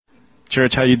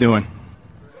Church, how you doing?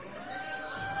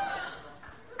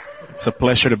 It's a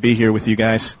pleasure to be here with you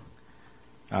guys.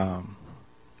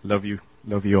 Love you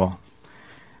all.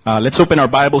 Let's open our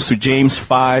Bibles to James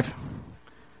 5,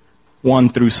 1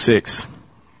 through 6.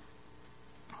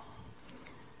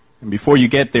 And before you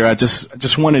get there, I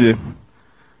just wanted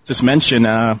to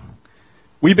mention,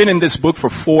 we've been in this book for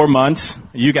 4 months.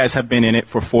 You guys have been in it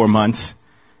for 4 months.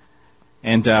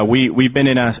 And we've been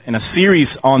in a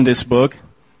series on this book,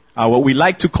 what we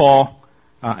like to call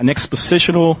an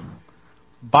expositional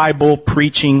Bible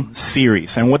preaching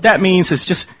series. And what that means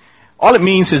is all it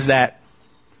means is that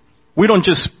we don't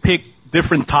just pick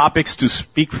different topics to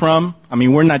speak from. I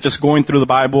mean, we're not just going through the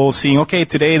Bible, seeing, okay,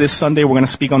 today, this Sunday, we're going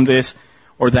to speak on this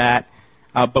or that.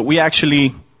 But we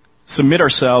actually submit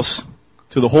ourselves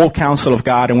to the whole counsel of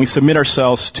God, and we submit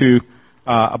ourselves to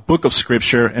a book of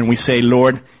Scripture, and we say,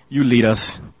 Lord, you lead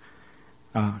us.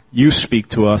 You speak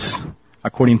to us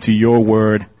according to your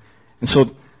word. And so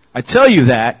I tell you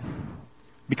that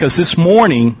because this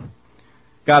morning,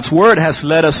 God's word has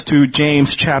led us to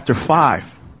James chapter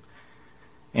 5.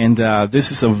 And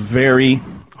this is a very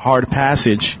hard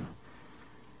passage.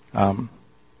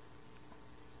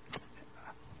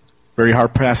 Very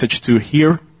hard passage to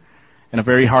hear and a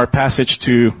very hard passage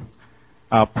to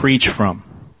preach from.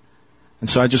 And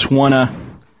so I just want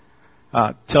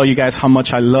to tell you guys how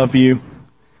much I love you.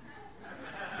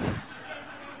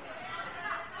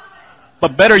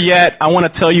 But better yet, I want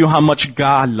to tell you how much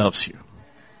God loves you.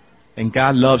 And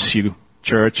God loves you,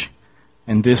 church.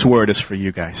 And this word is for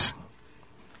you guys.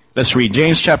 Let's read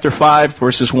James chapter 5,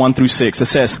 verses 1 through 6. It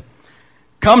says,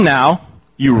 "Come now,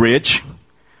 you rich,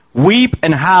 weep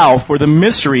and howl for the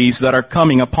miseries that are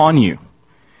coming upon you.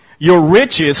 Your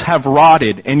riches have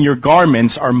rotted, and your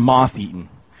garments are moth-eaten.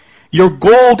 Your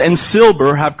gold and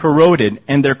silver have corroded,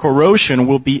 and their corrosion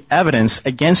will be evidence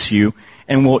against you,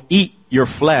 and will eat your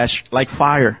flesh like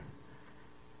fire.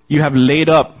 You have laid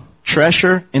up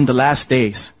treasure in the last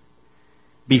days.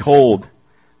 Behold,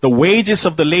 the wages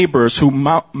of the laborers who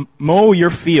mow your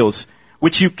fields,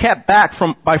 which you kept back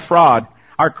by fraud,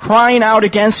 are crying out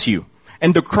against you,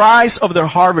 and the cries of the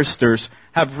harvesters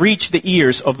have reached the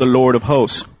ears of the Lord of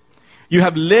hosts. You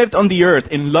have lived on the earth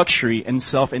in luxury and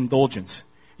self-indulgence.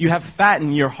 You have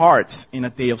fattened your hearts in a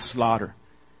day of slaughter.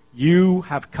 You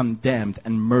have condemned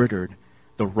and murdered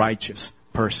the righteous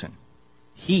person.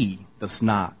 He does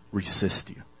not resist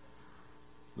you."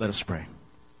 Let us pray.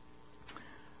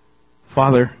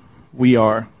 Father, we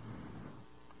are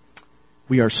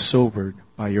sobered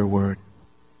by your word.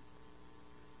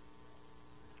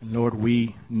 And Lord,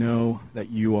 we know that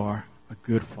you are a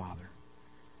good Father.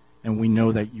 And we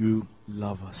know that you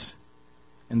love us.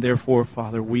 And therefore,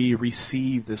 Father, we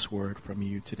receive this word from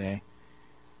you today.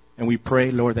 And we pray,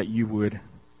 Lord, that you would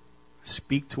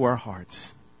speak to our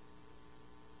hearts.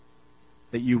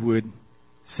 That you would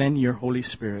send your Holy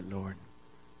Spirit, Lord,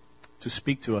 to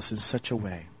speak to us in such a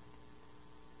way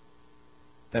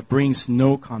that brings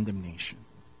no condemnation,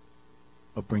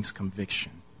 but brings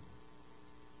conviction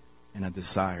and a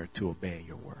desire to obey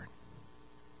your word.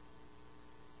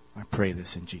 I pray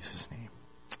this in Jesus' name.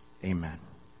 Amen.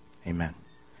 Amen.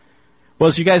 Well,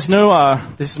 as you guys know,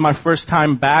 this is my first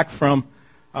time back from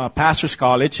Pastor's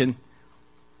College. And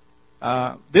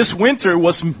this winter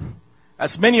was,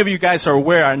 as many of you guys are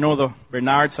aware, I know the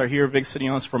Bernards are here visiting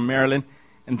us from Maryland,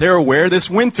 and they're aware, this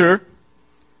winter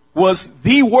was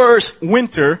the worst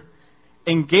winter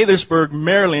in Gaithersburg,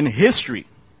 Maryland history.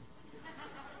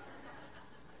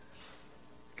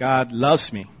 God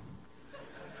loves me.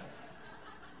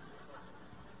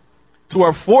 To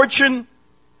our fortune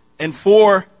and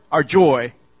for our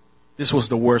joy, this was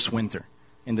the worst winter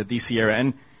in the D.C.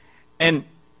 area. And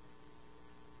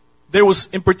there was,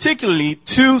 in particularly,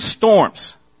 2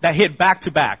 storms that hit back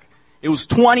to back. It was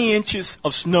 20 inches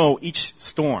of snow each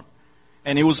storm.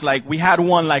 And it was like, we had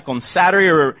one like on Saturday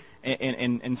or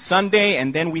and Sunday,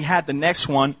 and then we had the next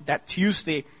one that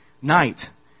Tuesday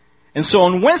night. And so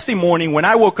on Wednesday morning, when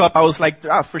I woke up, I was like,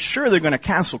 for sure they're going to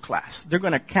cancel class. They're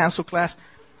going to cancel class.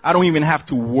 I don't even have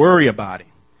to worry about it.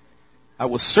 I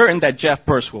was certain that Jeff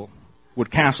Percival would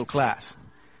cancel class.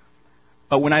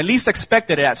 But when I least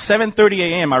expected it, at 7:30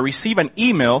 a.m., I received an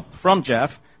email from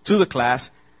Jeff to the class,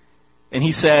 and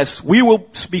he says, "We will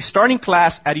be starting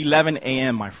class at 11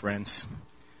 a.m., my friends.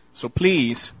 So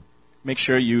please make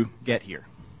sure you get here."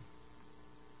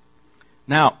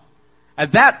 Now,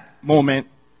 at that moment,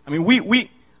 I mean, we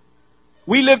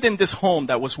lived in this home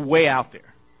that was way out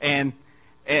there, and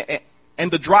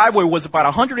the driveway was about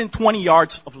 120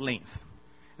 yards of length.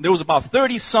 And there was about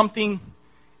 30-something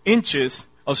inches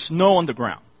of snow on the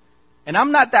ground. And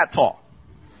I'm not that tall.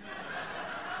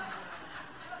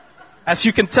 As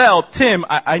you can tell, Tim,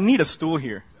 I need a stool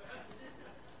here.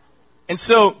 And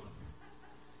so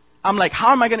I'm like,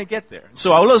 how am I going to get there?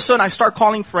 So all of a sudden I start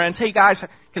calling friends. Hey guys,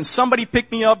 can somebody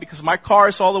pick me up because my car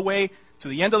is all the way to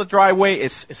the end of the driveway.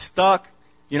 It's stuck.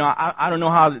 You know, I don't know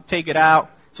how to take it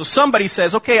out. So somebody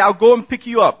says, okay, I'll go and pick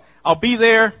you up. I'll be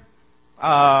there.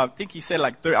 I think he said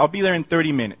I'll be there in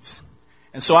 30 minutes.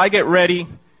 And so I get ready.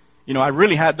 You know, I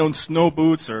really had no snow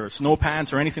boots or snow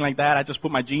pants or anything like that. I just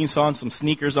put my jeans on, some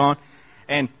sneakers on,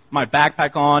 and my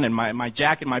backpack on, and my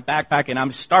jacket, my backpack, and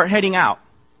I'm start heading out.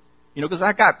 You know, because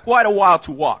I got quite a while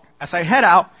to walk. As I head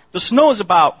out, the snow is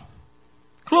about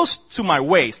close to my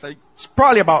waist. It's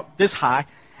probably about this high.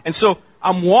 And so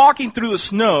I'm walking through the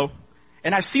snow,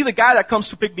 and I see the guy that comes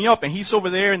to pick me up, and he's over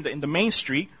there in the main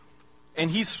street,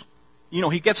 and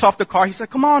he gets off the car. He's like,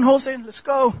 come on, Jose, let's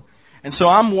go. And so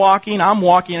I'm walking,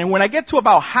 and when I get to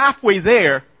about halfway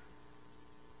there,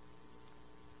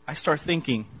 I start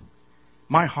thinking,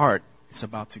 my heart is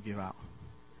about to give out.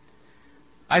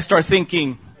 I start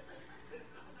thinking,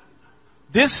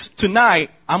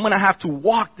 tonight, I'm going to have to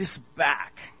walk this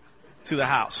back to the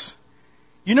house.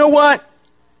 You know what?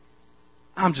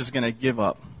 I'm just going to give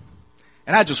up.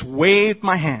 And I just waved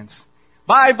my hands.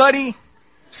 Bye, buddy.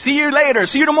 See you later.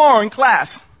 See you tomorrow in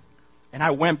class. And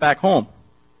I went back home.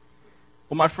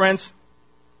 Well, my friends,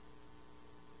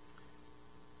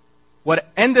 what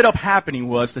ended up happening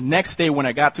was the next day when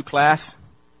I got to class,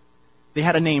 they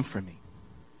had a name for me.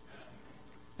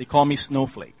 They called me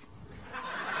Snowflake.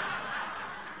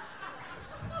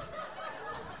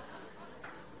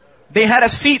 They had a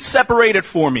seat separated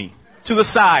for me to the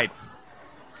side.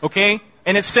 Okay?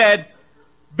 And it said,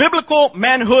 Biblical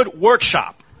Manhood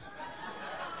Workshop.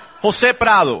 Jose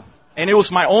Prado. And it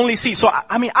was my only seat. So,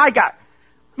 I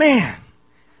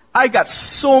got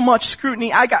so much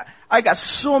scrutiny. I got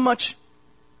so much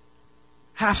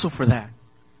hassle for that.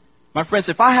 My friends,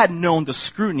 if I had known the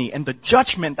scrutiny and the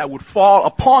judgment that would fall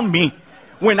upon me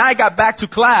when I got back to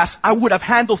class, I would have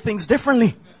handled things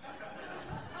differently.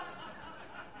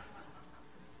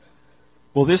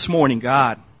 Well, this morning,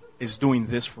 God is doing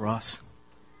this for us.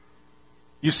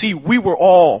 You see, we are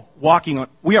all walking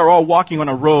on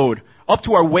a road up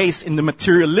to our waist in the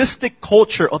materialistic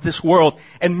culture of this world,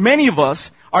 and many of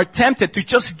us are tempted to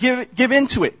just give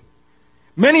into it.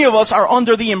 Many of us are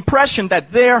under the impression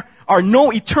that there are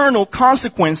no eternal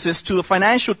consequences to the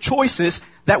financial choices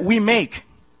that we make.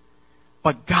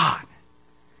 But God,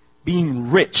 being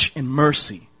rich in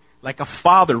mercy, like a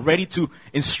father ready to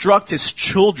instruct his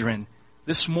children,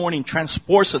 this morning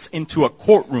transports us into a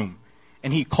courtroom,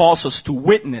 and he calls us to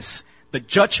witness the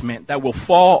judgment that will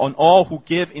fall on all who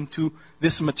give into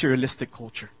this materialistic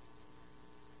culture.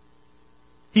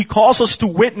 He calls us to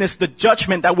witness the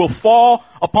judgment that will fall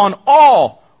upon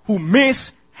all who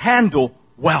mishandle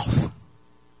wealth.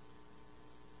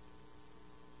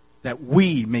 That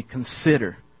we may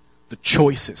consider the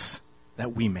choices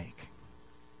that we make.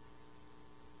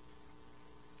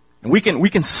 And we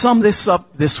can sum this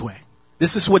up this way.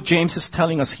 This is what James is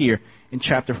telling us here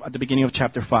at the beginning of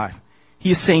chapter 5. He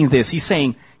is saying this. He's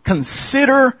saying,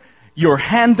 consider your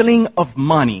handling of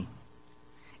money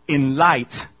in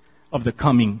light of the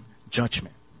coming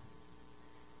judgment.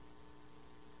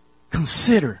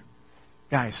 Consider,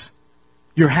 guys,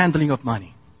 your handling of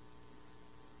money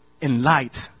in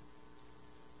light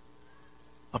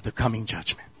of the coming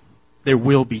judgment. There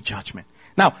will be judgment.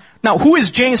 Now, who is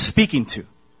James speaking to?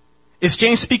 Is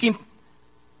James speaking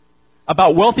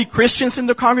about wealthy Christians in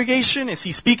the congregation? Is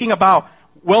he speaking about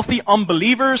wealthy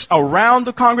unbelievers around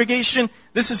the congregation?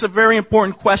 This is a very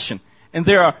important question. And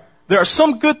there are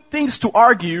some good things to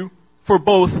argue for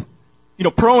both,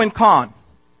 pro and con.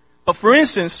 But for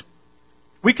instance,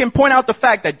 we can point out the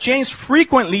fact that James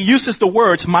frequently uses the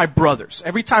words, my brothers.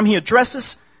 Every time he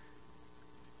addresses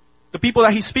the people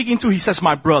that he's speaking to, he says,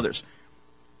 my brothers.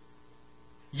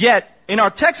 Yet, in our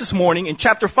text this morning, in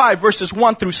chapter 5, verses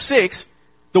 1 through 6,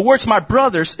 the words my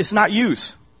brothers is not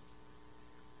used.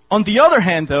 On the other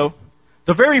hand, though,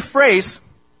 the very phrase,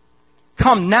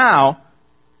 come now,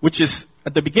 which is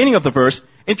at the beginning of the verse,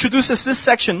 introduces this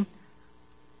section.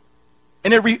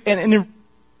 And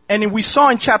we saw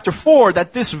in chapter 4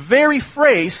 that this very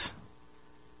phrase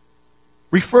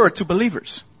referred to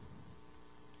believers.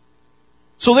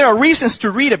 So there are reasons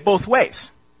to read it both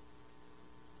ways.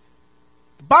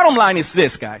 The bottom line is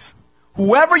this, guys.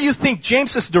 Whoever you think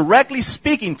James is directly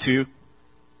speaking to,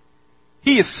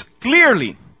 he is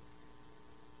clearly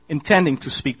intending to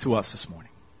speak to us this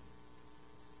morning.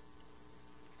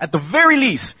 At the very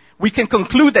least, we can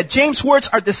conclude that James' words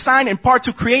are designed in part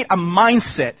to create a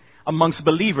mindset amongst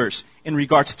believers in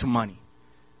regards to money.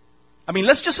 I mean,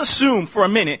 let's just assume for a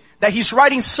minute that he's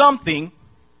writing something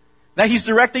that he's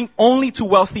directing only to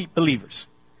wealthy believers.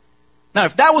 Now,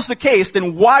 if that was the case,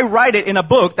 then why write it in a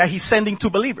book that he's sending to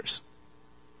believers?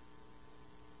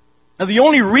 Now, the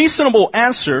only reasonable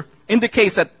answer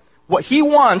indicates that what he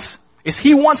wants is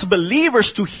he wants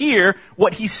believers to hear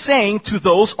what he's saying to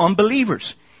those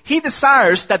unbelievers. He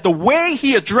desires that the way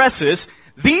he addresses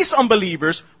these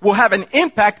unbelievers will have an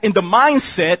impact in the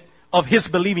mindset of his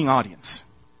believing audience.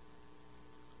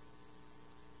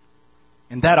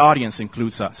 And that audience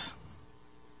includes us.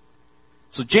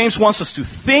 So James wants us to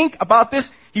think about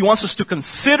this. He wants us to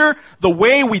consider the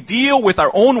way we deal with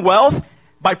our own wealth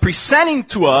by presenting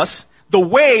to us the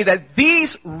way that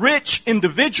these rich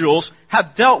individuals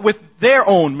have dealt with their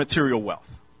own material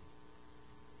wealth.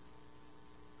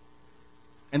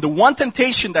 And the one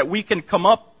temptation that we can come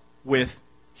up with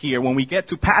here when we get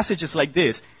to passages like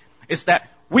this is that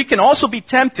we can also be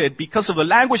tempted because of the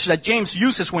language that James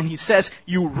uses when he says,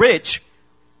 you rich.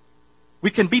 We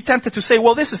can be tempted to say,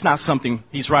 well, this is not something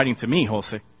he's writing to me,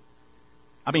 Jose.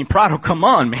 I mean, Prado, come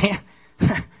on, man.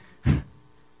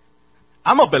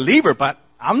 I'm a believer, but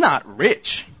I'm not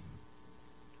rich.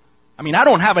 I mean, I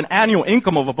don't have an annual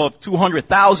income of above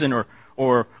 $200,000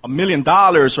 or $1 million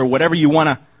or whatever you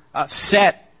want to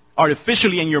set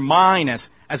artificially in your mind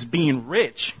as being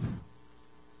rich.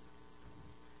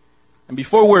 And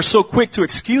before we're so quick to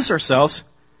excuse ourselves,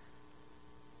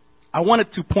 I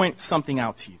wanted to point something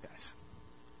out to you guys.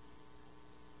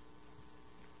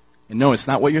 And no, it's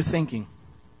not what you're thinking.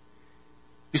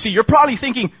 You see, you're probably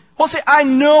thinking, Jose, I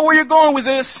know where you're going with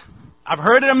this. I've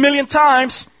heard it a million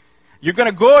times. You're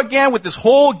going to go again with this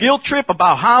whole guilt trip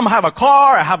about how I have a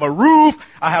car, I have a roof,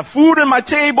 I have food on my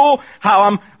table,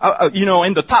 how I'm,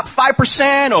 in the top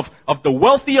 5% of the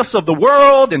wealthiest of the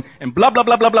world, and blah, blah,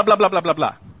 blah, blah, blah, blah, blah, blah, blah,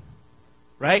 blah.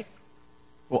 Right?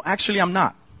 Well, actually, I'm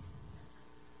not.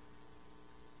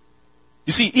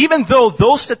 You see, even though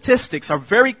those statistics are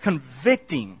very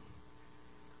convicting,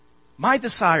 my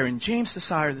desire and James'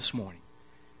 desire this morning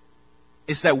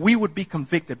is that we would be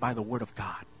convicted by the Word of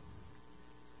God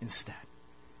instead.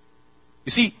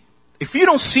 You see, if you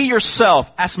don't see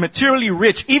yourself as materially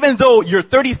rich, even though your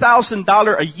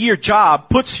 $30,000 a year job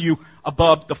puts you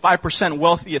above the 5%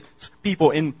 wealthiest people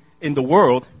in the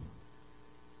world,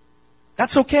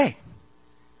 that's okay.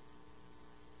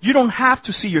 You don't have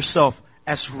to see yourself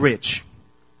as rich.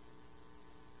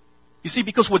 You see,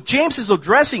 because what James is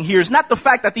addressing here is not the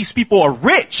fact that these people are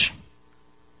rich.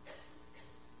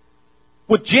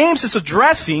 What James is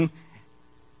addressing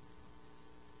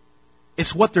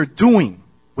is what they're doing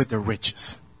with their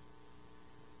riches.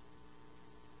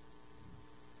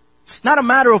 It's not a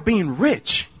matter of being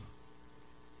rich.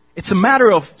 It's a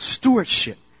matter of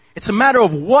stewardship. It's a matter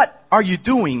of what are you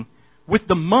doing with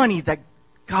the money that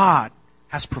God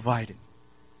has provided.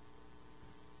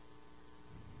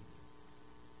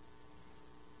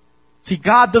 See,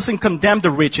 God doesn't condemn the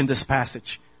rich in this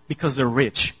passage because they're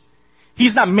rich.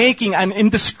 He's not making an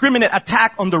indiscriminate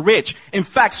attack on the rich. In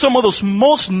fact, some of those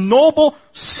most noble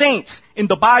saints in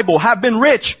the Bible have been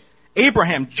rich.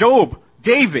 Abraham, Job,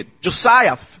 David,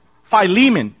 Josiah,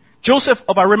 Philemon, Joseph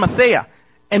of Arimathea,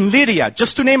 and Lydia,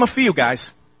 just to name a few,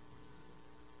 guys.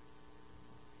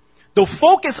 The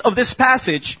focus of this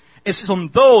passage is on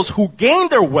those who gain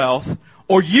their wealth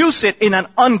or use it in an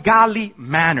ungodly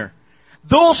manner.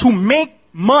 Those who make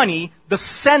money the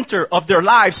center of their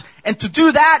lives. And to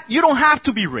do that, you don't have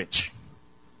to be rich.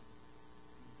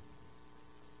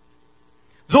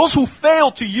 Those who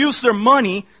fail to use their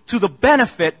money to the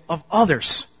benefit of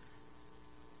others.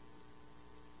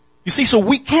 You see, so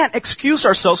we can't excuse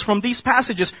ourselves from these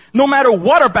passages, no matter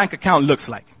what our bank account looks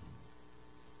like.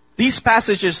 These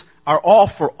passages are all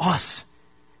for us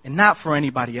and not for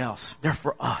anybody else. They're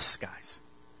for us, guys.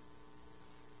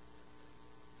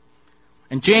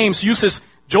 And James uses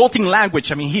jolting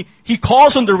language. I mean, he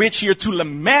calls on the rich here to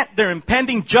lament their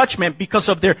impending judgment because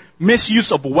of their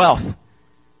misuse of wealth.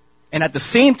 And at the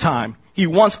same time, he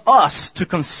wants us to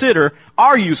consider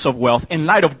our use of wealth in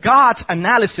light of God's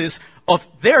analysis of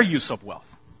their use of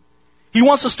wealth. He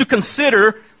wants us to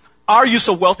consider our use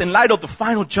of wealth in light of the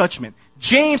final judgment.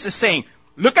 James is saying,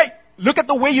 look at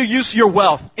the way you use your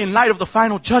wealth in light of the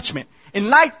final judgment. In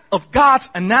light of God's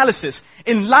analysis,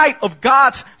 in light of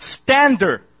God's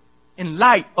standard, in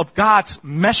light of God's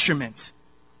measurements,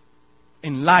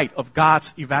 in light of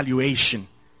God's evaluation,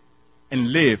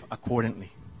 and live accordingly.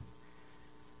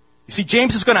 You see,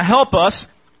 James is going to help us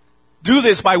do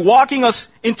this by walking us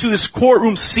into this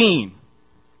courtroom scene.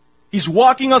 He's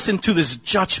walking us into this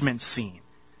judgment scene.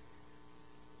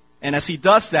 And as he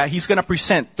does that, he's going to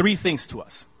present three things to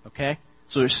us. Okay?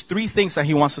 So there's three things that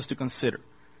he wants us to consider.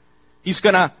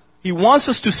 He wants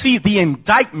us to see the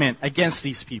indictment against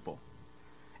these people.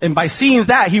 And by seeing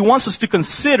that, he wants us to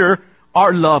consider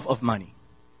our love of money.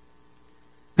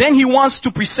 Then he wants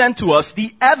to present to us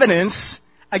the evidence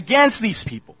against these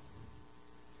people.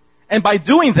 And by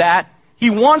doing that, he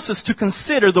wants us to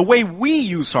consider the way we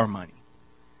use our money.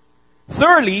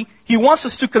 Thirdly, he wants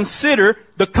us to consider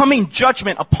the coming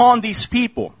judgment upon these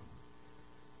people.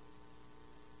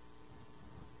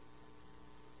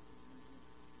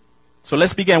 So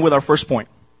let's begin with our first point.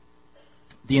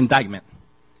 The indictment.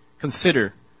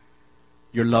 Consider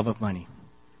your love of money.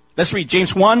 Let's read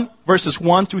James 1, verses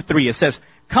 1 through 3. It says,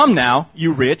 "Come now,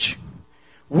 you rich,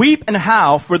 weep and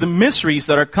howl for the miseries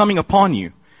that are coming upon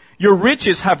you. Your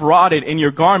riches have rotted and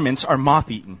your garments are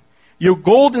moth-eaten. Your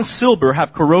gold and silver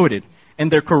have corroded,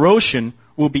 and their corrosion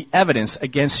will be evidence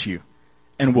against you,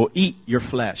 and will eat your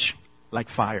flesh like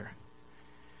fire.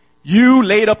 You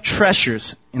laid up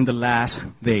treasures in the last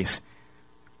days."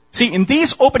 See, in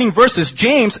these opening verses,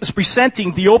 James is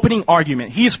presenting the opening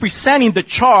argument. He is presenting the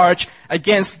charge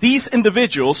against these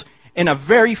individuals in a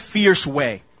very fierce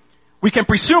way. We can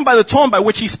presume by the tone by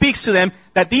which he speaks to them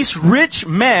that these rich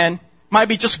men might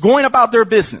be just going about their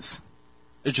business.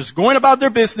 They're just going about their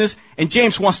business, and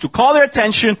James wants to call their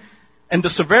attention and the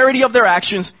severity of their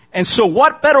actions. And so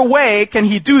what better way can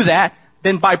he do that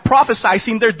than by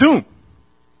prophesying their doom?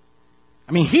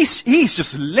 I mean, he's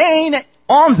just laying it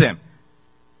on them.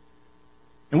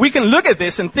 And we can look at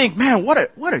this and think, man, what a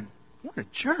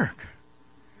jerk.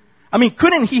 I mean,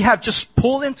 couldn't he have just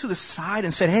pulled him to the side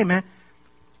and said, "Hey, man,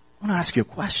 I want to ask you a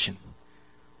question"?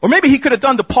 Or maybe he could have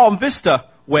done the Palm Vista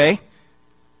way.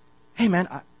 "Hey, man,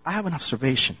 I have an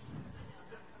observation."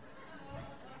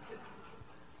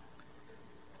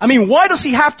 I mean, why does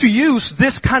he have to use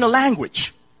this kind of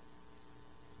language?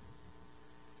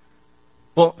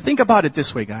 Well, think about it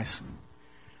this way, guys.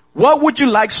 What would you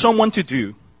like someone to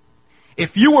do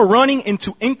if you were running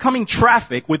into incoming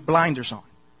traffic with blinders on?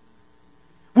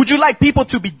 Would you like people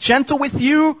to be gentle with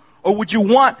you, or would you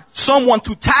want someone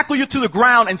to tackle you to the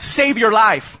ground and save your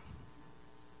life?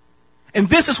 And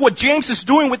this is what James is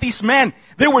doing with these men.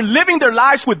 They were living their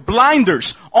lives with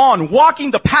blinders on,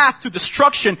 walking the path to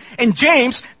destruction. And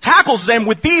James tackles them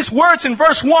with these words in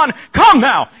verse 1. "Come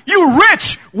now, you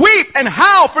rich, weep and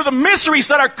howl for the miseries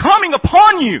that are coming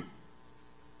upon you."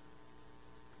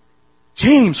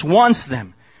 James wants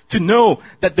them to know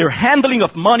that their handling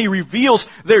of money reveals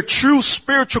their true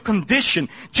spiritual condition.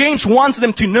 James wants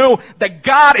them to know that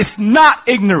God is not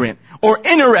ignorant or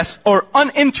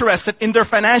uninterested in their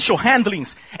financial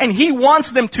handlings. And he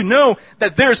wants them to know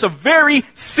that there's a very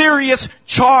serious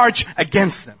charge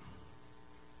against them.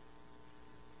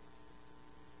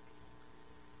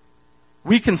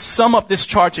 We can sum up this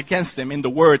charge against them in the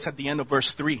words at the end of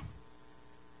verse 3.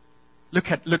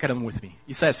 Look at them with me.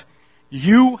 He says,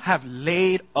 "You have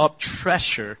laid up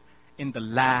treasure in the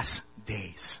last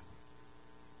days."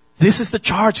 This is the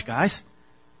charge, guys.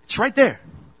 It's right there.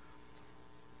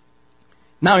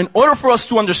 Now, in order for us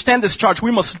to understand this charge,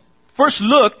 we must first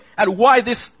look at why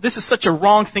this is such a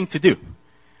wrong thing to do.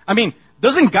 I mean,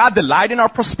 doesn't God delight in our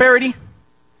prosperity?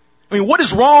 I mean, what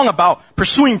is wrong about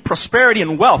pursuing prosperity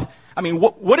and wealth? I mean,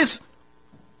 what is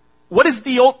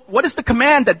the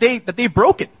command that they've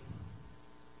broken?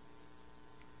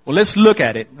 Well, let's look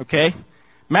at it, okay?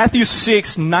 Matthew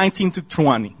 6, 19 to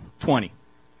 20.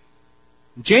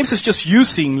 James is just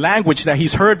using language that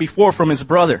he's heard before from his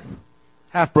brother,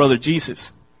 half-brother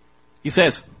Jesus. He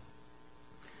says,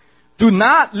 "Do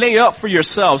not lay up for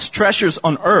yourselves treasures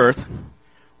on earth,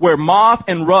 where moth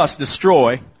and rust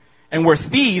destroy, and where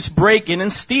thieves break in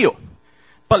and steal.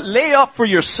 But lay up for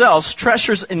yourselves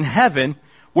treasures in heaven,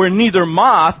 where neither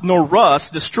moth nor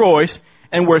rust destroys,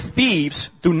 and where thieves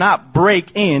do not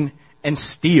break in and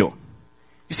steal."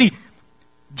 You see,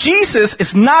 Jesus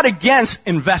is not against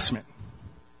investment.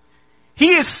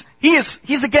 He's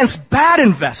against bad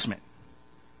investment.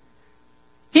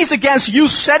 He's against you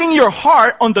setting your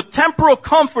heart on the temporal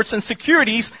comforts and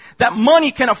securities that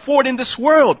money can afford in this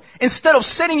world, instead of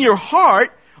setting your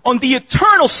heart on the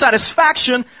eternal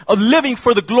satisfaction of living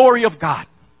for the glory of God.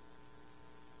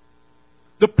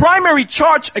 The primary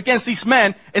charge against these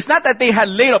men is not that they had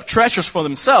laid up treasures for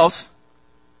themselves.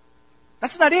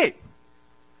 That's not it.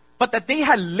 But that they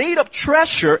had laid up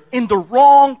treasure in the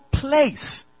wrong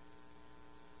place.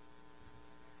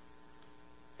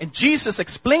 And Jesus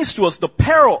explains to us the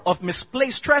peril of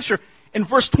misplaced treasure in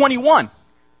verse 21.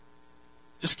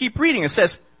 Just keep reading. It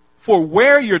says, "For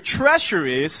where your treasure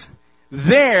is,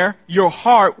 there your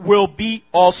heart will be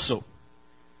also."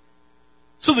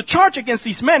 So the charge against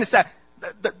these men is that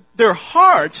their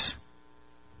hearts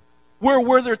were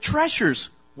where their treasures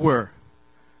were.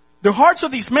 The hearts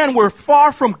of these men were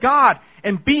far from God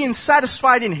and being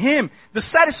satisfied in Him. The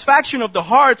satisfaction of the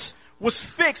hearts was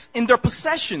fixed in their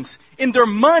possessions, in their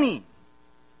money.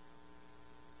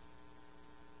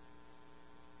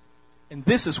 And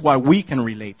this is why we can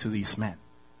relate to these men.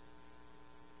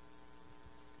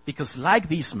 Because like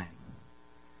these men,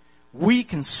 we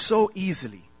can so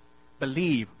easily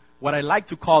believe what I like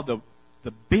to call the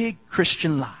big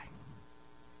Christian lie.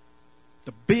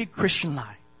 The big Christian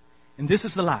lie. And this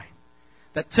is the lie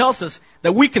that tells us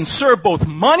that we can serve both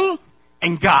money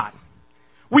and God.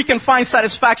 We can find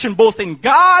satisfaction both in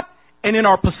God and in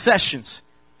our possessions.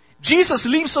 Jesus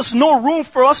leaves us no room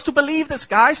for us to believe this,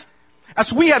 guys.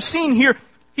 As we have seen here,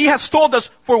 He has told us,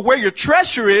 for where your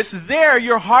treasure is, there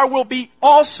your heart will be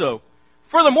also.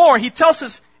 Furthermore, He tells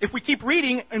us, if we keep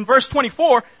reading in verse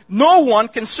 24, no one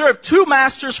can serve two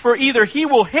masters, for either he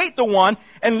will hate the one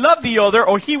and love the other,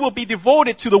 or he will be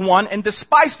devoted to the one and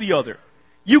despise the other.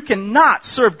 You cannot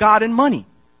serve God and money.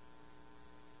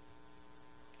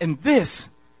 And this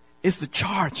is the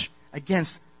charge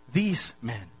against these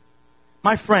men.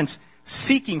 My friends,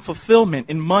 seeking fulfillment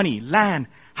in money, land,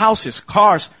 houses,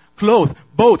 cars, clothes,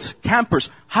 boats,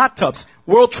 campers, hot tubs,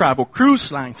 world travel,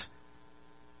 cruise lines,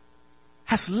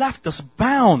 has left us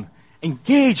bound,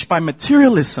 engaged by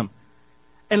materialism.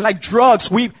 And like drugs,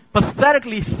 we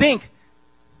pathetically think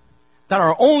that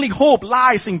our only hope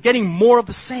lies in getting more of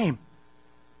the same.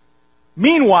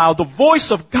 Meanwhile, the voice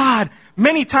of God,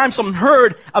 many times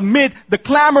unheard amid the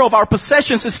clamor of our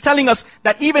possessions, is telling us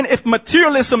that even if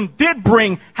materialism did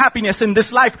bring happiness in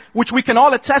this life, which we can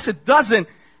all attest it doesn't,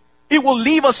 it will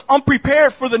leave us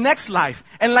unprepared for the next life.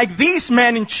 And like these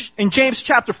men in James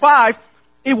chapter 5,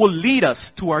 it will lead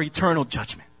us to our eternal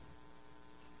judgment.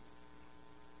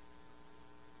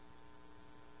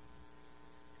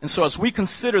 And so as we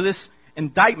consider this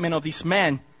indictment of these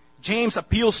men, James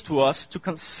appeals to us to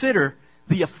consider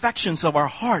the affections of our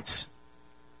hearts.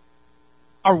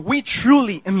 Are we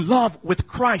truly in love with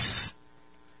Christ?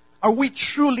 Are we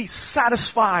truly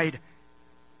satisfied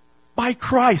by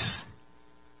Christ?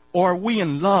 Or are we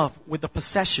in love with the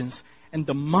possessions and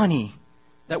the money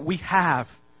that we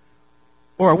have?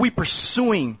 Or are we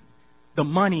pursuing the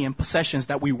money and possessions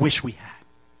that we wish we had?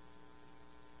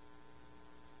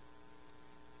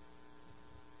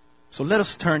 So let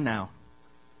us turn now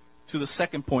to the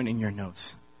second point in your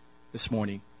notes this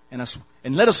morning.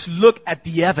 And let us look at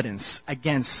the evidence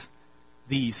against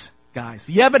these guys.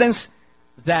 The evidence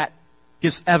that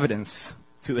gives evidence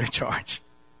to their charge.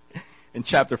 In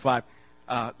chapter 5,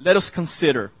 let us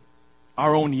consider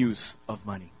our own use of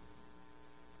money.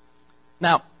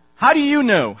 Now, how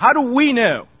do we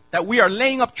know that we are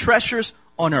laying up treasures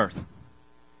on earth?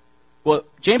 Well,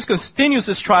 James continues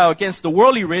this trial against the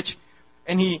worldly rich,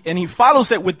 and he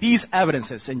follows it with these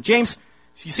evidences. And James,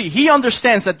 you see, he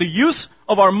understands that the use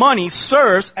of our money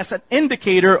serves as an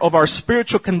indicator of our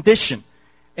spiritual condition,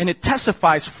 and it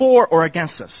testifies for or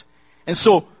against us. And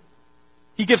so,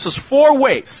 he gives us 4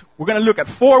 ways. We're going to look at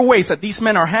 4 ways that these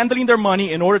men are handling their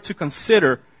money in order to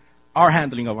consider our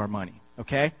handling of our money.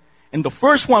 Okay? And the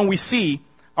first one we see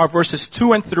are verses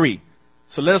 2 and 3.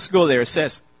 So let us go there. It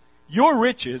says, your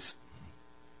riches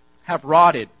have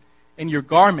rotted, and your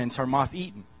garments are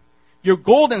moth-eaten. Your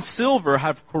gold and silver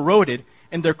have corroded,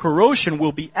 and their corrosion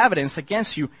will be evidence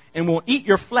against you, and will eat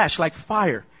your flesh like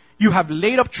fire. You have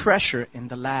laid up treasure in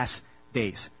the last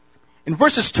days. In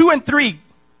verses 2 and 3,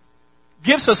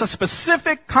 gives us a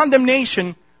specific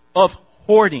condemnation of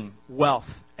hoarding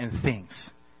wealth and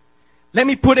things. Let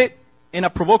me put it in a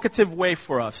provocative way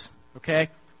for us, okay?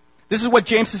 This is what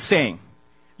James is saying.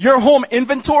 Your home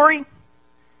inventory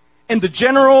and the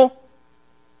general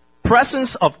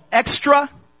presence of extra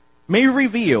may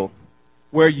reveal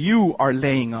where you are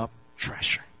laying up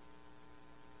treasure.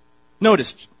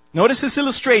 Notice this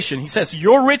illustration. He says,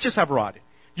 your riches have rotted.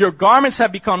 Your garments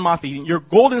have become moth-eaten. Your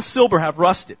gold and silver have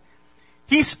rusted.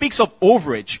 He speaks of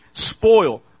overage,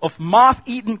 spoil, of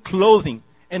moth-eaten clothing,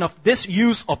 and of this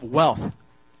use of wealth.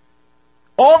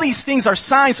 All these things are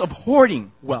signs of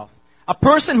hoarding wealth. A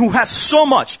person who has so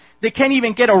much, they can't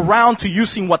even get around to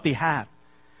using what they have.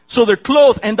 So their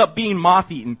clothes end up being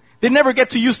moth-eaten. They never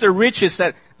get to use their riches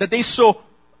that they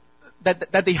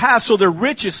have, so their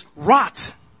riches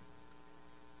rot.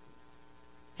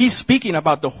 He's speaking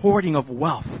about the hoarding of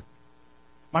wealth.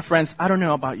 My friends, I don't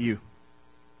know about you,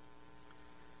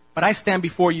 but I stand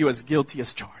before you as guilty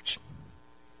as charged.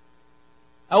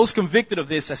 I was convicted of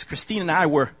this as Christine and I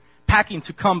were packing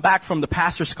to come back from the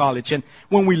pastor's college. And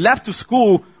when we left to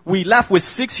school, we left with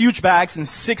 6 huge bags and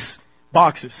 6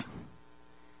 boxes.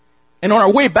 And on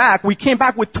our way back, we came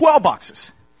back with 12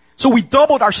 boxes. So we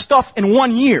doubled our stuff in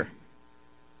 1 year.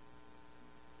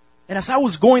 And as I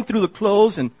was going through the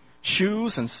clothes and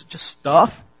shoes and just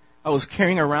stuff I was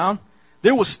carrying around,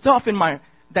 there was stuff in my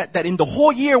that in the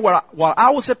whole year while I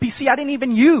was at PC, I didn't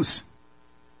even use.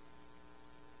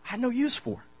 I had no use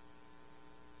for.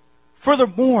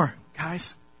 Furthermore,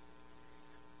 guys,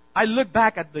 I look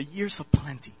back at the years of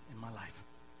plenty in my life.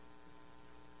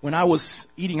 When I was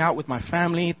eating out with my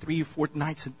family 3 or 4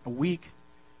 nights a week,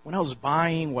 when I was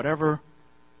buying whatever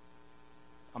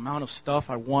amount of stuff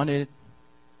I wanted,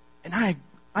 and I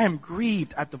am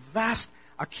grieved at the vast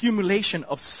accumulation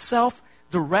of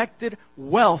self-directed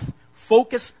wealth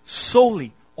focused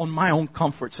solely on my own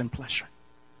comforts and pleasure.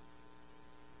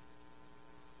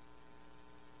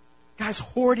 Guys,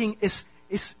 hoarding is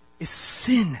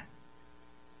sin.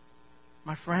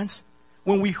 My friends,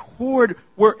 when we hoard,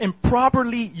 we're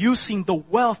improperly using the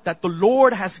wealth that the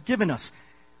Lord has given us.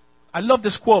 I love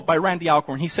this quote by Randy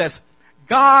Alcorn. He says,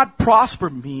 God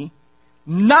prospered me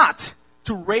not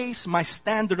to raise my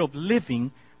standard of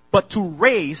living, but to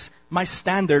raise my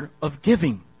standard of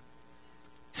giving.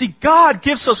 See, God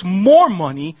gives us more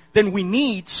money than we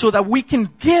need so that we can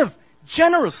give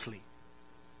generously.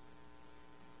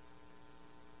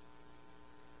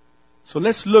 So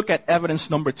let's look at evidence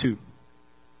number 2.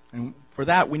 And for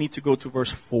that, we need to go to verse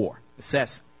 4. It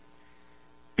says,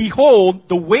 Behold,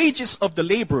 the wages of the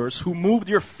laborers who moved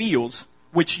your fields,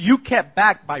 which you kept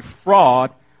back by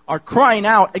fraud, are crying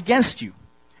out against you.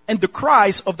 And the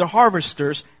cries of the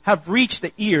harvesters have reached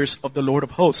the ears of the Lord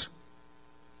of hosts.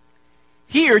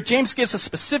 Here, James gives a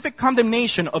specific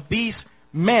condemnation of these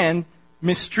men,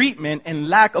 mistreatment and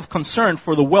lack of concern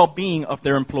for the well-being of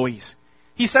their employees.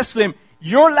 He says to them,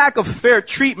 your lack of fair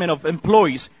treatment of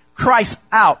employees cries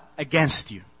out against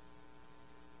you.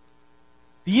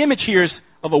 The image here is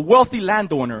of a wealthy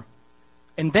landowner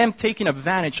and them taking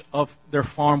advantage of their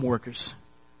farm workers.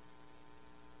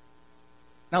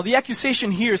 Now, the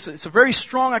accusation here is it's a very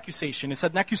strong accusation. It's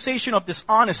an accusation of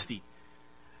dishonesty,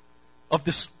 of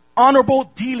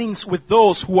dishonorable dealings with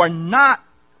those who are not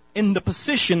in the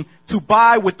position to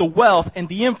buy with the wealth and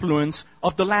the influence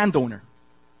of the landowner.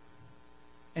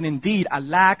 And indeed, a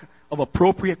lack of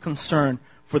appropriate concern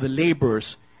for the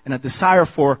laborers and a desire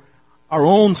for our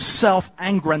own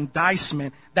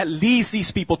self-aggrandizement that leads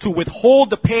these people to withhold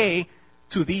the pay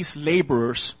to these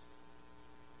laborers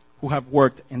who have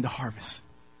worked in the harvest.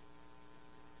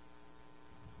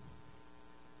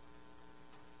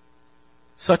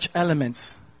 Such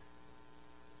elements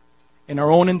in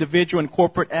our own individual and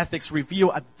corporate ethics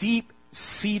reveal a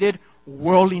deep-seated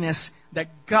worldliness that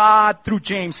God, through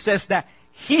James, says that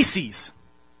He sees.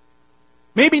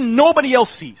 Maybe nobody else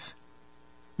sees.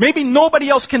 Maybe nobody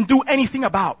else can do anything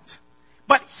about.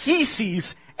 But He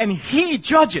sees and He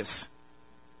judges.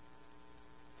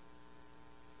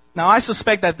 Now, I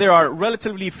suspect that there are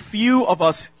relatively few of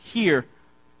us here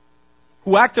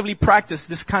who actively practice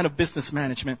this kind of business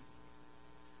management.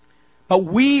 But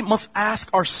we must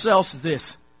ask ourselves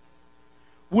this.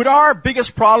 Would our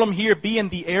biggest problem here be in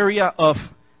the area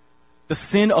of the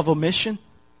sin of omission?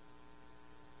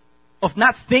 Of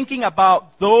not thinking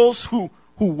about those who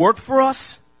work for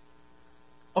us?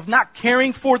 Of not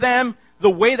caring for them the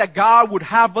way that God would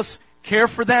have us care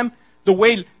for them? The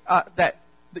way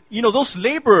those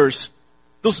laborers,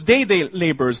 those day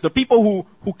laborers, the people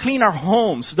who clean our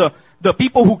homes, the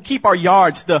people who keep our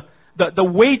yards, the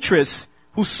waitress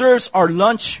who serves our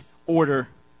lunch order.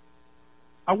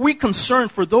 Are we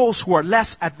concerned for those who are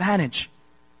less advantaged?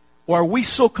 Or are we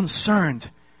so concerned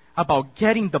about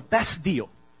getting the best deal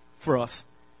for us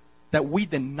that we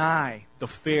deny the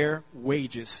fair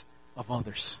wages of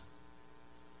others?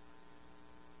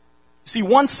 See,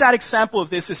 one sad example of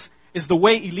this is the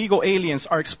way illegal aliens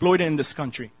are exploited in this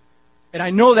country. And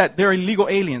I know that they're illegal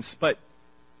aliens, but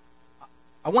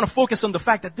I want to focus on the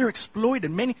fact that they're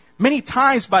exploited many, many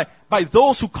times by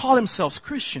those who call themselves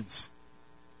Christians.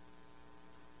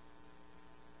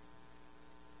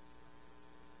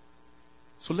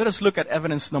 So let us look at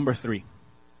evidence number 3.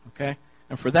 Okay?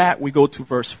 And for that, we go to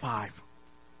verse 5.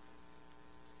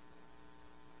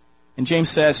 And James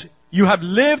says, you have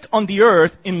lived on the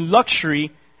earth in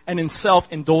luxury and in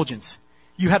self-indulgence.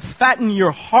 You have fattened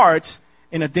your hearts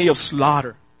in a day of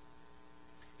slaughter.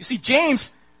 You see,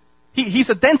 James,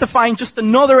 he's identifying just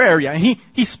another area. And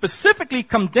he specifically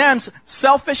condemns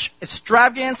selfish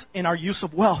extravagance in our use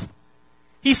of wealth.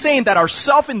 He's saying that our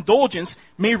self-indulgence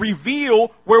may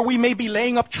reveal where we may be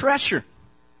laying up treasure.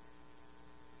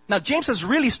 Now, James has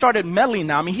really started meddling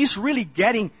now. I mean, he's really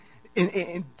getting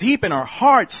in deep in our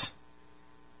hearts.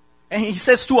 And he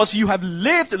says to us, you have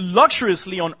lived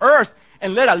luxuriously on earth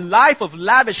and led a life of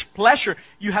lavish pleasure.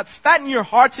 You have fattened your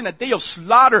hearts in a day of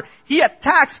slaughter. He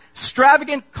attacks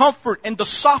extravagant comfort and the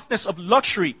softness of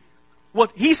luxury.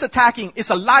 What he's attacking is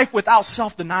a life without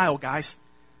self-denial, guys.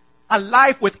 A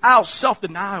life without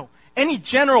self-denial. Any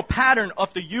general pattern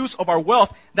of the use of our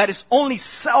wealth that is only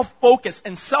self-focused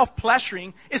and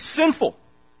self-pleasuring is sinful.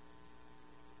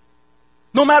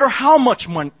 No matter how much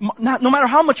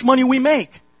money we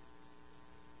make.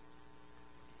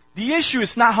 The issue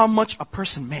is not how much a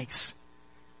person makes.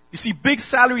 You see, big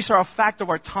salaries are a fact of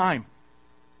our time.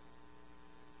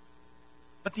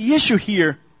 But the issue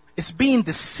here is being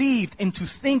deceived into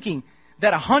thinking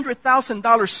that a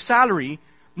 $100,000 salary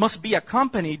must be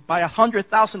accompanied by a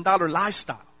 $100,000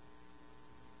 lifestyle.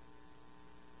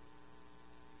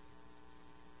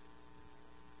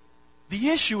 The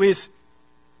issue is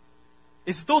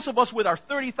those of us with our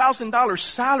 $30,000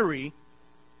 salary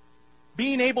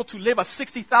being able to live a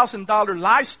 $60,000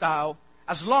 lifestyle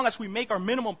as long as we make our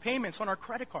minimum payments on our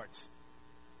credit cards.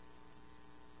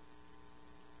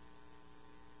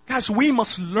 Guys, we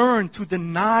must learn to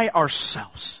deny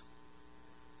ourselves.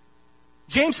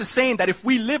 James is saying that if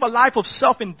we live a life of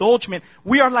self-indulgence,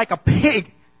 we are like a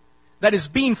pig that is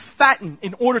being fattened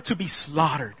in order to be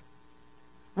slaughtered.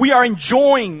 We are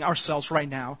enjoying ourselves right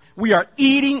now. We are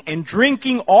eating and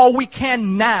drinking all we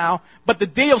can now, but the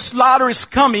day of slaughter is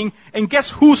coming, and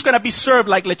guess who's going to be served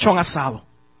like lechon asado?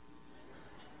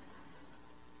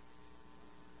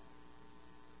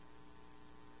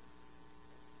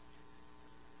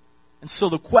 And so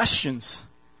the questions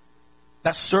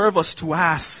that serve us to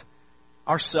ask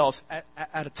ourselves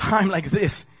at a time like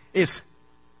this is,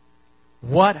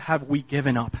 what have we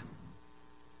given up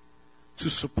to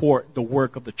support the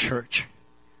work of the church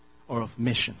or of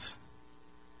missions?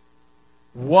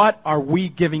 What are we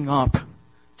giving up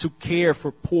to care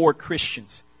for poor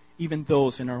Christians, even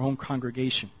those in our own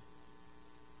congregation?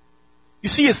 You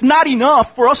see, it's not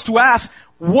enough for us to ask,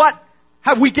 what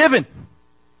have we given?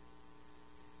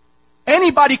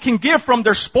 Anybody can give from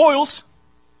their spoils.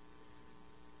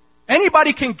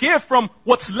 Anybody can give from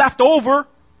what's left over.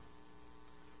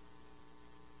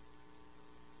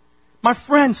 My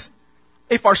friends,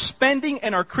 if our spending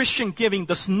and our Christian giving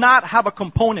does not have a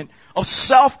component of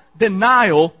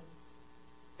self-denial,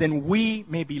 then we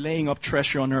may be laying up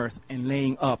treasure on earth and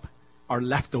laying up our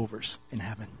leftovers in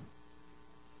heaven.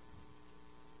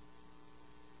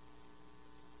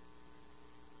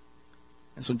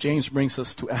 And so James brings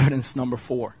us to evidence number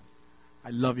 4. I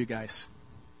love you guys.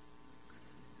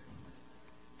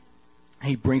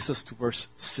 He brings us to verse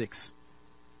 6.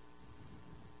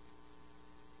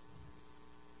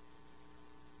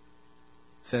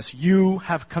 It says, you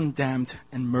have condemned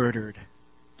and murdered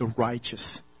the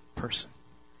righteous person.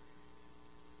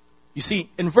 You see,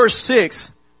 in verse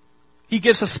 6, he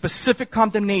gives a specific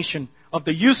condemnation of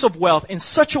the use of wealth in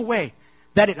such a way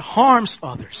that it harms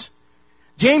others.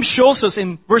 James shows us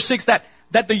in verse 6 that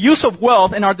the use of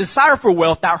wealth and our desire for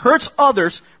wealth that hurts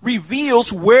others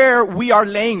reveals where we are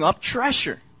laying up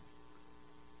treasure.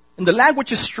 And the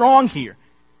language is strong here.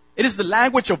 It is the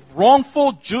language of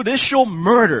wrongful judicial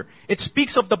murder. It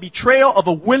speaks of the betrayal of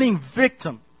a willing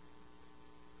victim.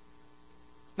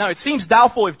 Now, it seems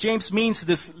doubtful if James means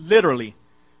this literally.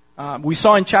 We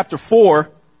saw in chapter 4,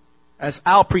 as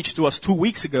Al preached to us 2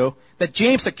 weeks ago, that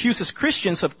James accuses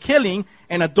Christians of killing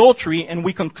and adultery, and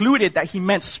we concluded that he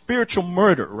meant spiritual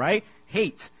murder, right?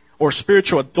 Hate, or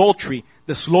spiritual adultery,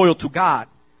 disloyal to God.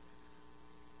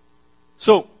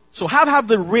 So how have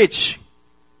the rich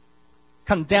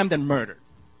condemned and murdered?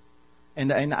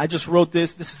 And I just wrote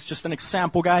this. This is just an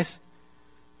example, guys.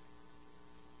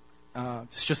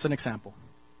 It's just an example.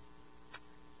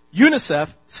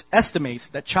 UNICEF estimates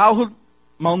that childhood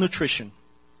malnutrition,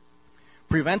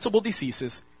 preventable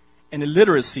diseases, and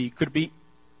illiteracy could be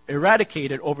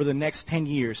eradicated over the next 10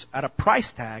 years at a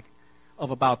price tag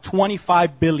of about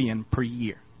 $25 billion per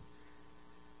year.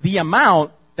 The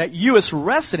amount that U.S.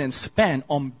 residents spend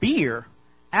on beer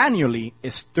annually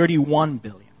is $31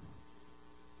 billion.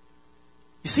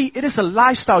 You see, it is a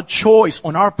lifestyle choice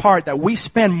on our part that we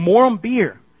spend more on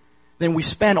beer than we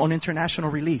spend on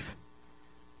international relief.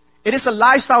 It is a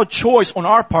lifestyle choice on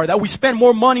our part that we spend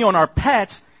more money on our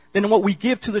pets than what we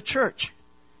give to the church.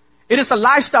 It is a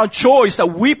lifestyle choice that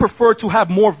we prefer to have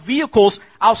more vehicles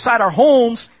outside our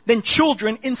homes than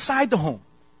children inside the home.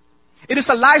 It is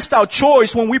a lifestyle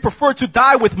choice when we prefer to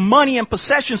die with money and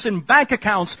possessions in bank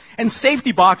accounts and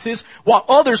safety boxes while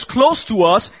others close to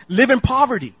us live in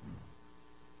poverty.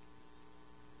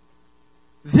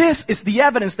 This is the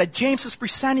evidence that James is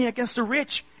presenting against the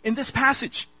rich in this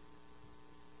passage.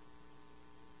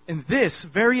 And this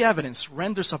very evidence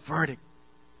renders a verdict.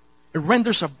 It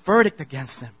renders a verdict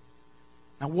against them.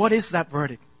 Now, what is that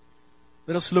verdict?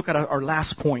 Let us look at our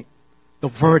last point, the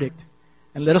verdict,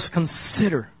 and let us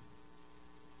consider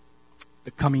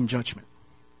the coming judgment.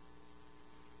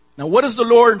 Now, what does the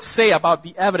Lord say about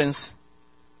the evidence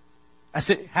as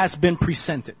it has been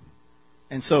presented?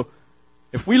 And so,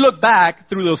 if we look back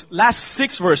through those last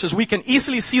 6 verses, we can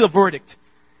easily see the verdict.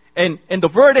 And the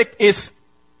verdict is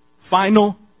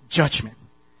final judgment.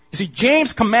 You see,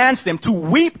 James commands them to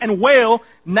weep and wail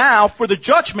now for the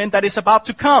judgment that is about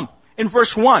to come in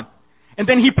verse 1. And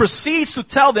then he proceeds to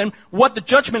tell them what the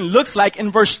judgment looks like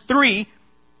in verse 3.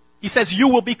 He says, you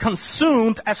will be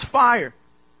consumed as fire.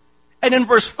 And in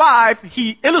verse 5,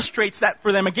 he illustrates that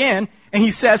for them again. And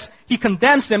he says, he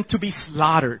condemns them to be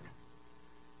slaughtered.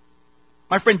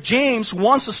 My friend, James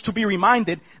wants us to be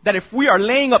reminded that if we are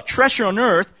laying up treasure on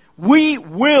earth, we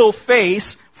will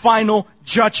face final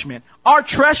judgment. Our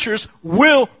treasures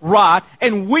will rot,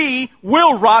 and we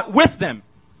will rot with them.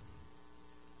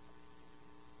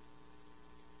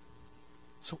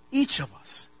 So each of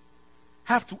us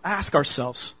have to ask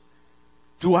ourselves,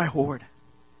 do I hoard?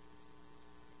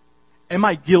 Am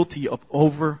I guilty of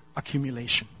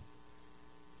over-accumulation?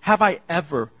 Have I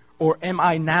ever, or am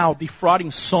I now defrauding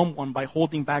someone by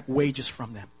holding back wages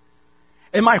from them?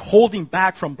 Am I holding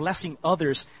back from blessing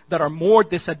others that are more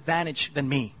disadvantaged than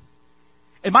me?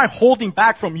 Am I holding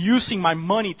back from using my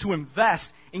money to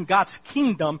invest in God's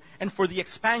kingdom and for the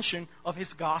expansion of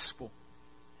His gospel?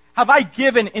 Have I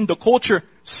given in the culture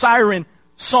siren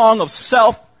song of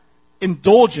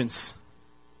self-indulgence?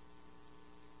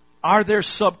 Are there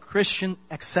sub-Christian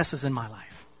excesses in my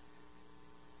life?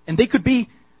 And they could be,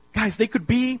 guys, they could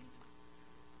be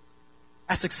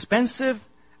as expensive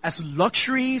as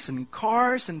luxuries and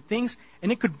cars and things,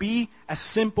 and it could be as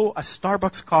simple as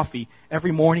Starbucks coffee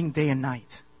every morning, day and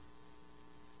night.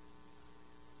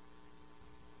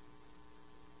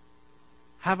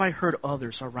 Have I hurt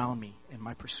others around me in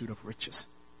my pursuit of riches?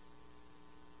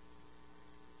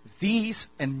 These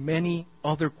and many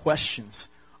other questions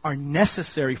are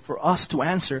necessary for us to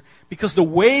answer, because the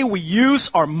way we use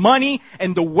our money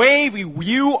and the way we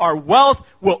view our wealth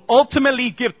will ultimately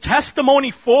give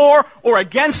testimony for or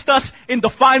against us in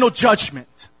the final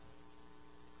judgment.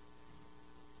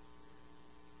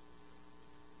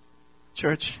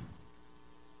 Church,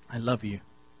 I love you.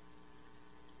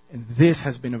 And this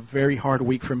has been a very hard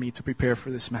week for me to prepare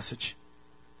for this message.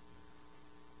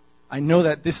 I know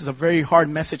that this is a very hard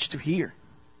message to hear,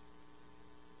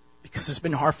 because it's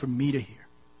been hard for me to hear.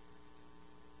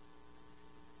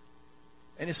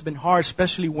 And it's been hard,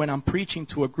 especially when I'm preaching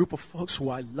to a group of folks who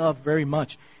I love very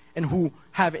much and who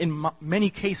have, in many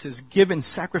cases, given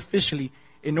sacrificially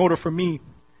in order for me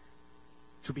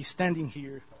to be standing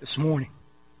here this morning.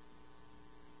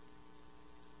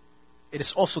 It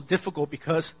is also difficult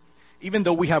because even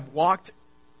though we have walked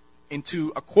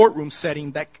into a courtroom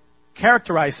setting that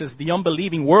characterizes the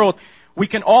unbelieving world, we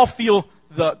can all feel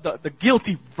the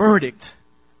guilty verdict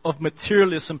of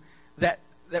materialism that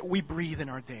we breathe in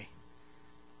our day.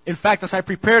 In fact, as I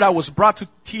prepared, I was brought to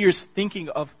tears thinking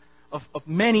of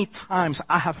many times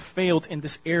I have failed in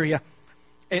this area.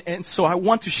 And so I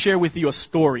want to share with you a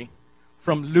story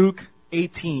from Luke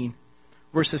 18,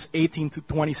 verses 18 to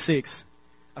 26.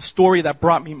 A story that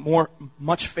brought me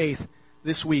much faith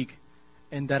this week,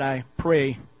 and that I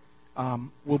pray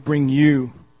will bring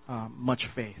you much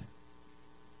faith.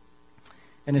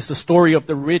 And it's the story of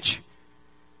the rich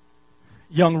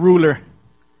young ruler.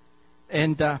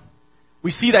 And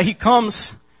we see that he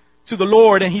comes to the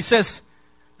Lord and he says,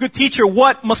 "Good teacher,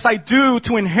 what must I do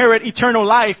to inherit eternal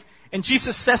life?" And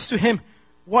Jesus says to him,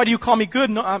 "Why do you call me good?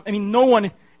 No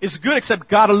one is good except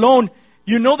God alone.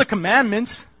 You know the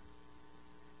commandments."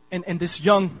 And this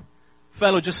young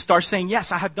fellow just starts saying,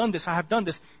 "Yes, I have done this, I have done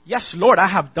this. Yes, Lord, I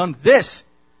have done this."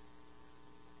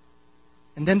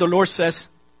 And then the Lord says,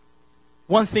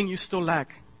 "One thing you still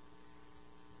lack.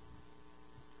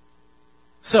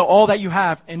 Sell all that you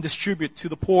have and distribute to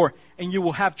the poor, and you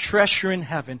will have treasure in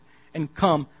heaven, and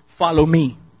come, follow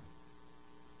me."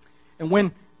 And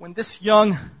when this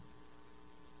young,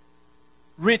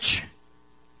 rich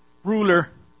ruler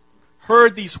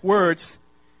heard these words,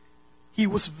 he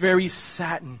was very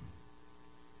saddened.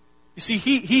 You see,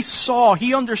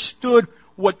 he understood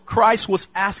what Christ was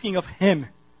asking of him.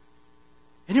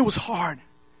 And it was hard.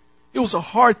 It was a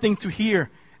hard thing to hear.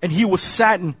 And he was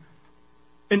saddened.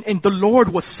 And the Lord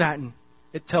was saddened,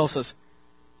 it tells us.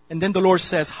 And then the Lord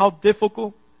says how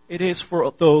difficult it is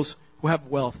for those who have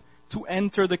wealth to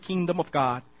enter the kingdom of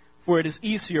God. For it is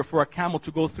easier for a camel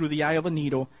to go through the eye of a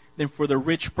needle than for the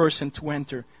rich person to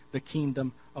enter the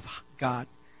kingdom of God.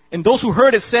 And those who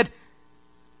heard it said,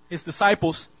 his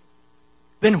disciples,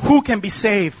 then who can be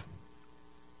saved?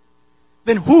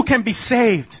 Then who can be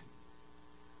saved?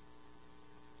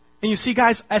 And you see,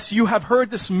 guys, as you have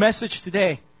heard this message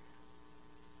today,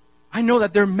 I know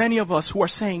that there are many of us who are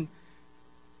saying,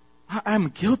 I'm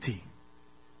guilty.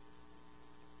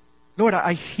 Lord,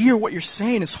 I hear what you're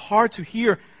saying. It's hard to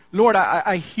hear. Lord,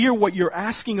 I hear what you're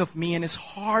asking of me, and it's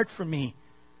hard for me.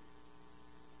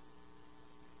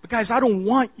 But guys, I don't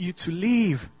want you to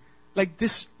leave like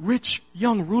this rich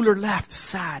young ruler left,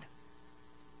 sad.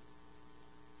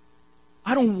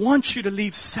 I don't want you to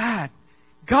leave sad.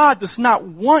 God does not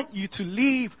want you to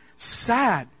leave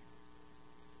sad.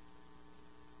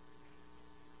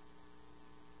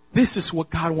 This is what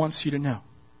God wants you to know.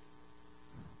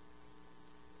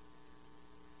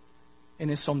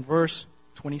 And it's on verse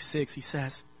 26. He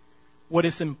says, what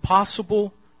is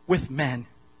impossible with men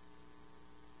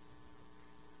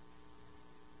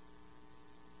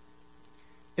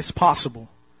is possible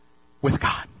with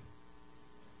God.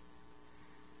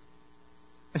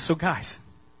 And so, guys,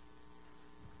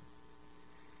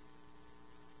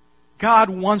 God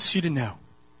wants you to know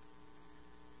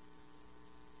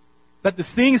that the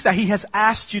things that He has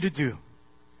asked you to do,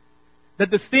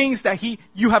 that the things that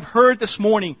you have heard this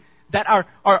morning that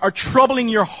are troubling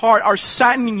your heart, are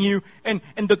saddening you, and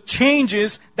the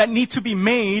changes that need to be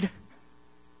made,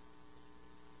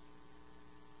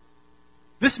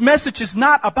 this message is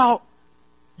not about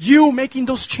you making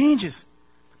those changes.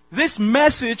 This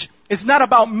message is not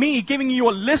about me giving you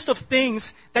a list of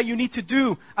things that you need to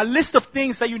do, a list of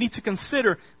things that you need to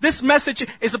consider. This message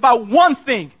is about one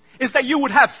thing, is that you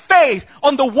would have faith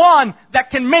on the one that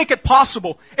can make it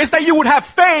possible. Is that you would have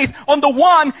faith on the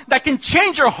one that can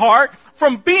change your heart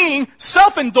from being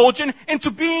self-indulgent into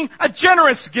being a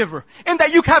generous giver. And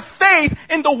that you have faith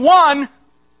in the one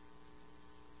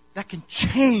that can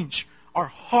change our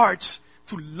hearts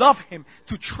to love Him,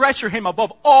 to treasure Him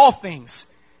above all things.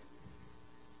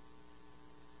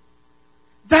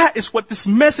 That is what this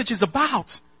message is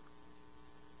about.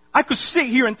 I could sit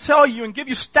here and tell you and give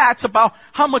you stats about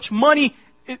how much money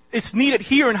is needed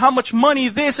here and how much money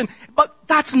this, but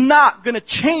that's not going to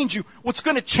change you. What's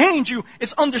going to change you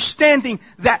is understanding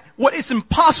that what is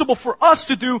impossible for us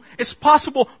to do is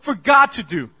possible for God to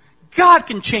do. God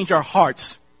can change our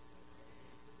hearts.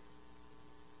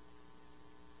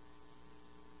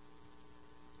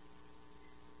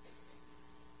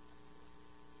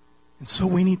 And so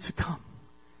we need to come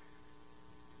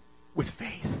with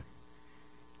faith.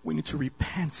 We need to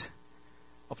repent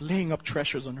of laying up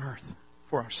treasures on earth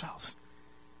for ourselves.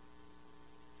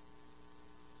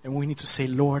 And we need to say,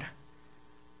 Lord,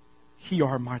 here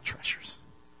are my treasures.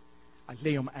 I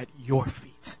lay them at your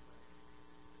feet.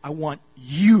 I want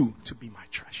you to be my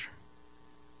treasure.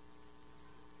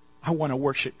 I want to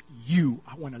worship you.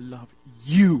 I want to love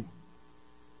you.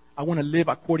 I want to live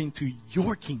according to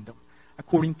your kingdom,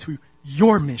 according to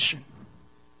your mission.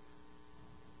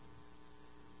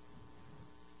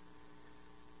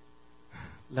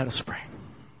 Let us pray.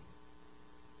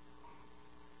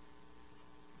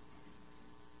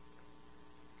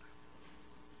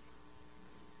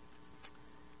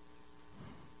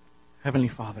 Heavenly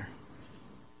Father,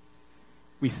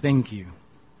 we thank you.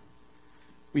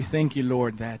 We thank you,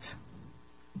 Lord, that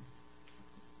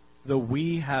though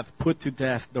we have put to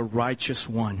death the righteous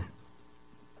one,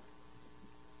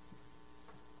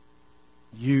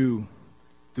 you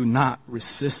do not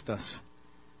resist us,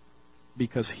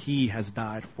 because He has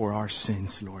died for our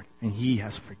sins, Lord, and He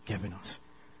has forgiven us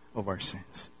of our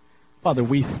sins. Father,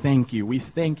 we thank you. We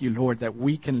thank you, Lord, that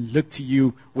we can look to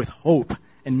you with hope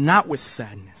and not with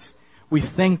sadness. We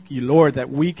thank you, Lord, that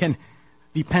we can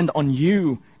depend on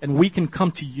you and we can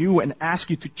come to you and ask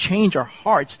you to change our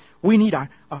hearts. We need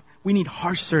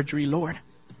heart surgery, Lord.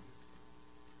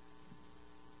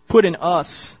 Put in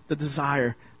us the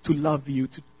desire to love you,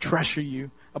 to treasure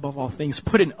you above all things.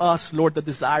 Put in us, Lord, the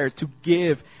desire to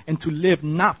give and to live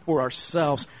not for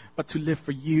ourselves, but to live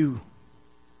for you.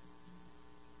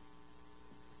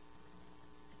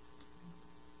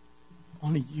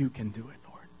 Only you can do it,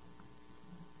 Lord.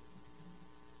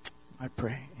 I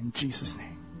pray in Jesus'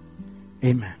 name.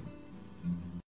 Amen.